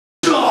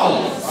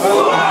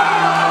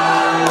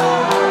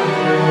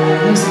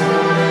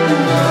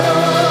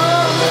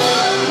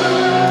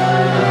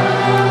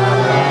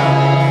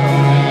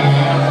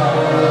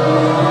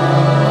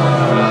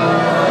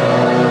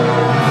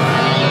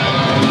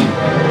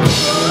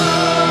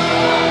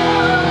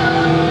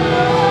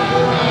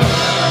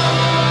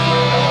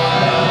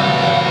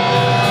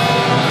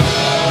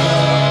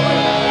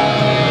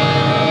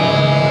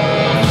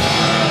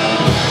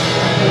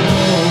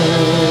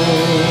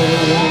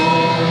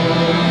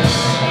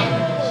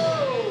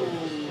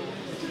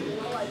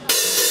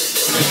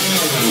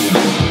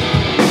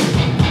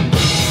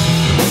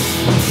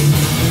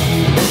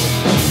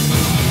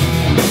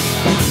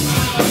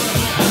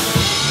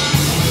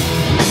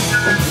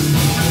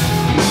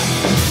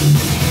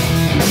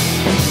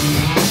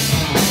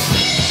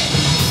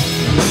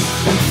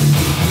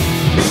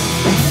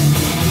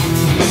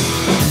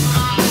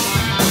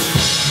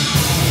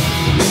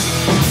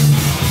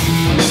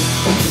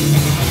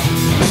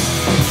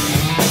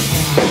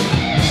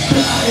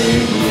дай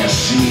мне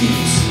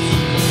жить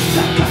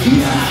так, как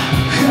я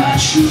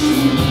хочу.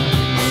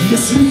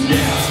 Если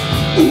нет,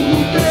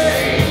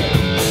 убей.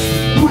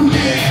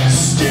 Мне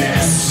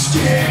здесь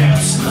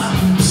тесно,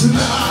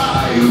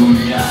 знаю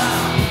я.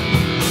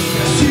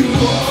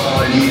 Всего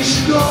лишь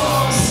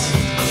гость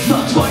на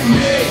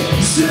твоей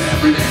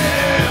земле.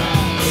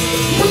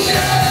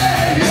 Мне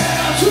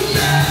нет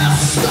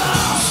места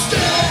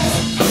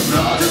здесь.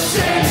 Вроде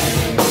тени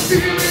и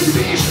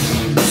движет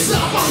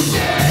запах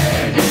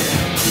тени.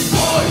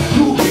 Мой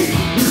руки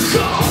и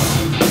холод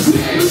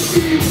греют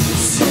им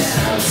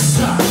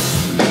сердца.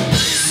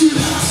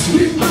 Сила с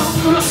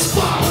времен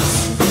распалась,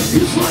 и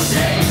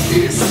злодей,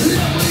 и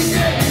светлый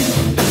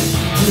день.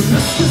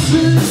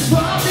 Расписались в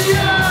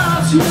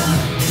объятия,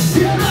 и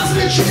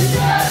различить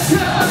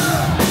нельзя.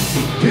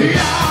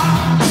 Я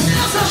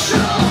не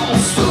сошел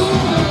с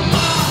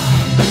ума,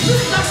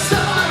 ведь так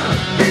стар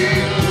и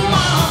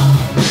мал,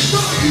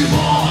 что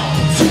его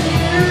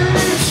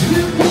делить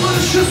не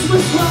больше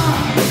смысла.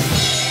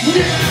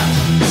 Нет,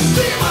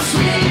 ты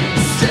возьми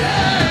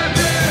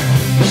степень,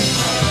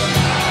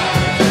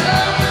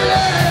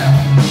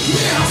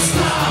 не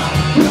оставь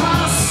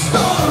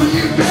простор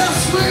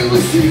небесной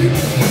выси.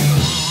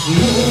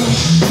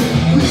 Может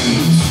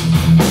быть,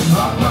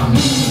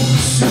 обмануть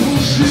всю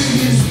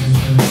жизнь,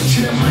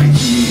 чем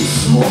найти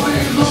свой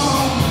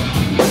дом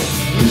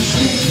и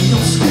жить в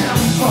нем с кем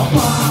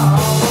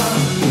попало.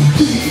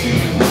 Ты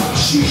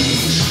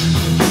молчишь,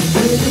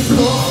 ты не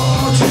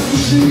против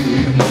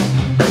жизни,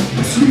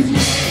 если в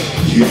ней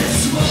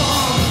есть зло.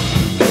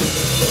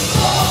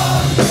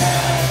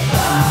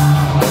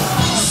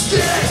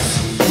 Здесь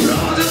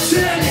рода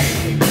тени,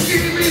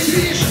 ими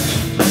движет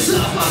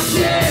запах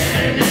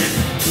тени.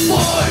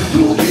 Мой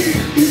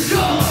других и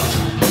холод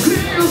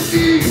греют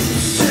им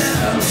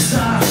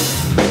сердца.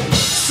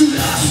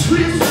 Связь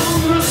времен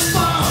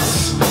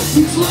распалась, и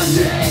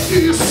злодей, и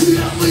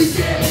светлый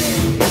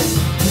день.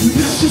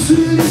 Вместе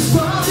слились в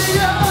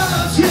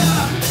объятия,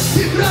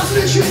 их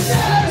различить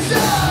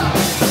нельзя.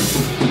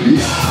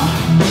 Я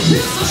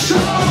не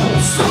сошел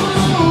с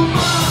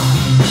ума,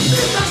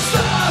 ты так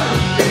стар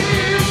и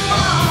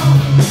мал,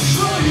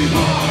 что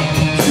его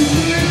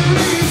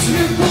делить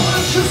не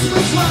больше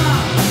смысла.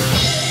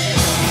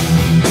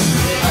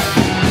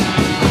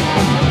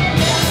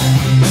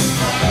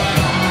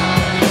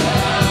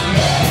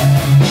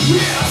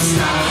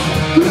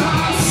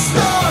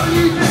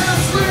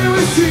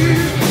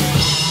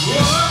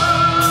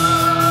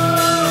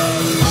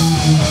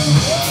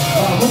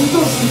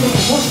 Монитор сегодня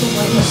можно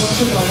поднять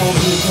вообще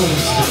продолжить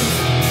новости?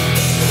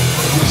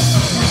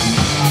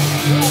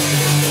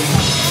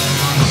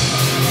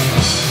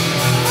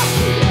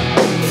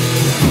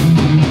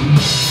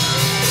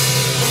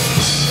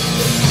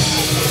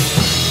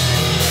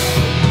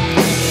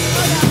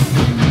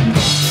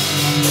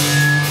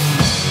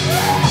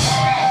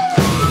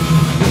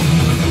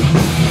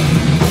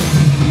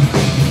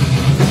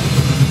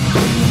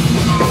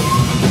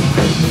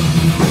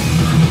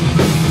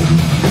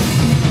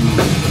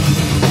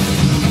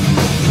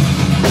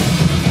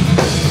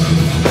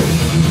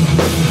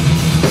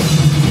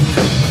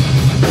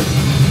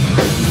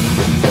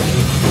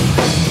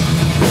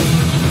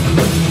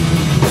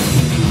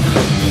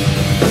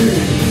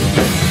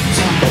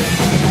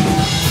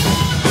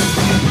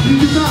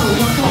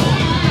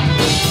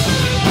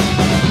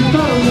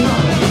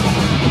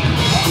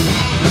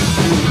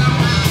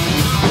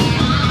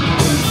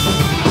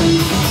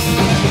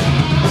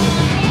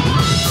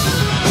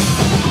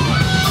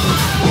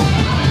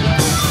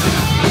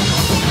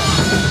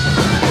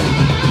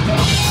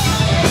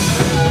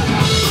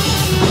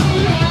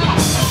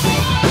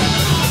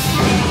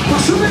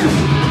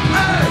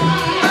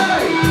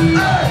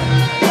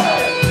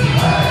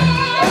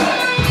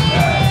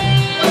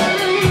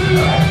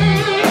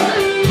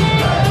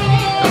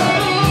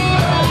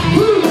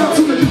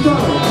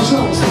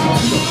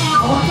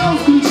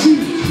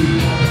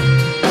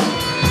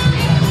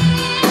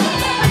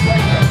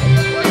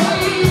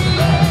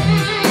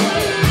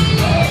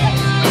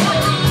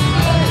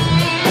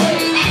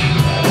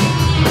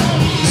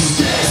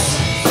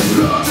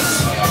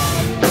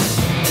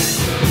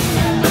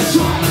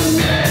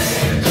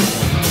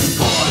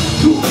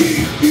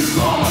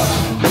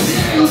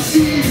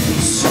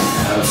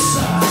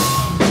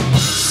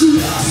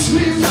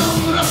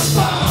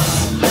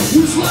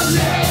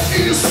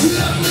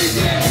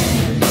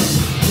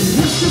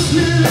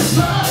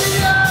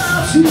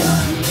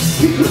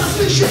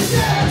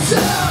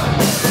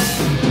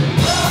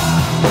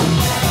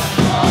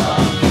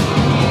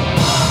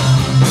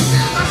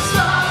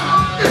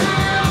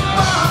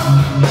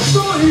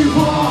 Что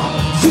его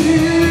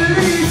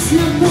делить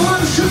не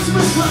больше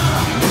смысла.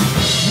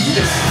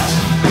 Нет,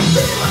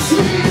 ты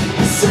возьми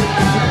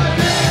себе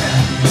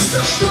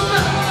все, что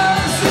на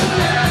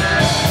земле.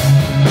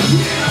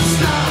 Не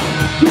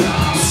оставь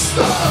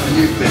простор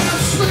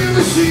небесный